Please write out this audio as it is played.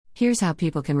Here's how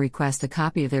people can request a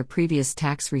copy of their previous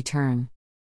tax return.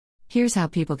 Here's how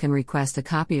people can request a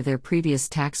copy of their previous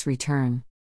tax return.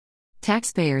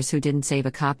 Taxpayers who didn't save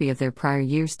a copy of their prior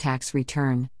year's tax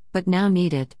return, but now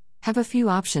need it, have a few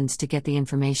options to get the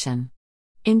information.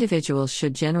 Individuals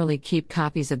should generally keep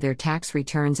copies of their tax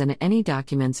returns and any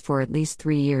documents for at least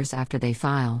 3 years after they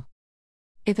file.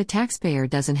 If a taxpayer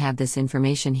doesn't have this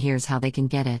information, here's how they can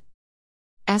get it.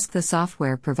 Ask the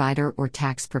software provider or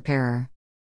tax preparer.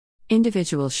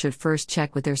 Individuals should first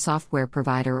check with their software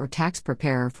provider or tax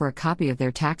preparer for a copy of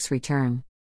their tax return.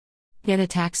 Get a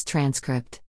tax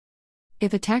transcript.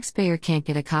 If a taxpayer can't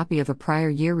get a copy of a prior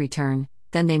year return,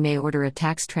 then they may order a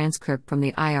tax transcript from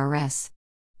the IRS.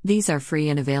 These are free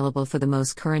and available for the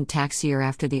most current tax year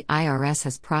after the IRS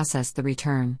has processed the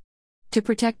return. To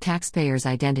protect taxpayers'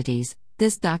 identities,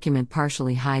 this document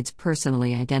partially hides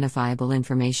personally identifiable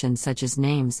information such as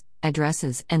names,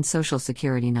 addresses, and social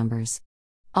security numbers.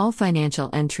 All financial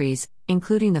entries,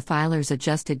 including the filer's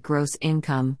adjusted gross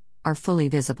income, are fully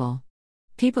visible.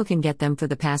 People can get them for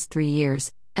the past 3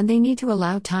 years, and they need to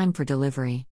allow time for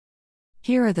delivery.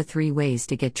 Here are the 3 ways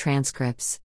to get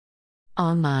transcripts.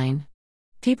 Online.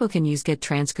 People can use Get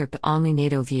Transcript Online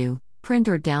to view, print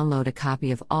or download a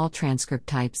copy of all transcript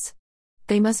types.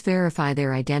 They must verify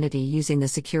their identity using the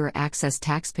Secure Access.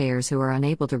 Taxpayers who are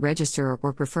unable to register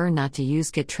or prefer not to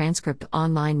use Get Transcript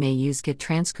Online may use Get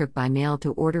Transcript by mail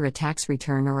to order a tax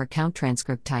return or account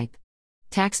transcript type.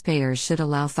 Taxpayers should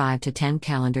allow 5 to 10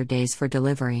 calendar days for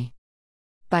delivery.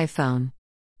 By phone.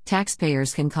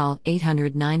 Taxpayers can call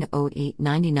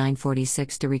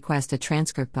 800-908-9946 to request a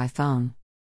transcript by phone.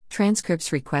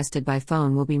 Transcripts requested by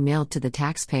phone will be mailed to the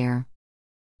taxpayer.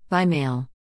 By mail.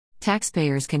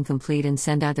 Taxpayers can complete and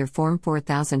send either Form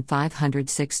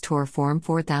 4506 or Form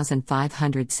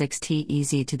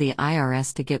 4506T to the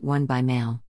IRS to get one by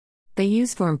mail. They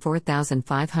use Form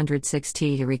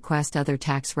 4506T to request other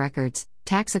tax records,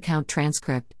 tax account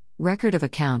transcript, record of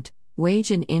account, wage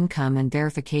and income, and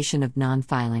verification of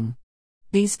non-filing.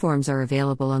 These forms are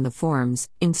available on the Forms,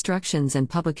 Instructions and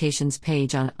Publications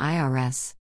page on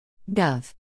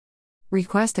IRS.gov.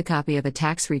 Request a copy of a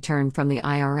tax return from the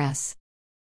IRS.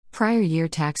 Prior year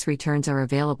tax returns are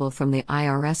available from the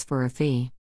IRS for a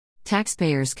fee.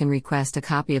 Taxpayers can request a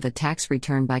copy of a tax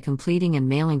return by completing and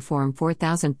mailing Form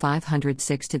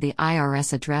 4506 to the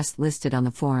IRS address listed on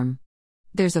the form.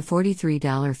 There's a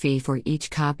 $43 fee for each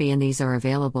copy, and these are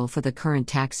available for the current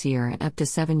tax year and up to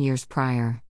 7 years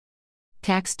prior.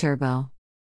 Tax Turbo.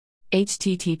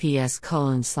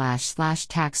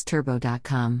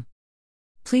 https://taxturbo.com.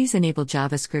 Please enable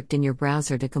JavaScript in your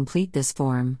browser to complete this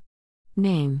form.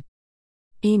 Name.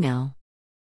 Email.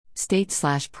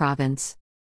 State/province.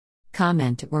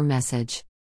 Comment or message.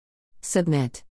 Submit.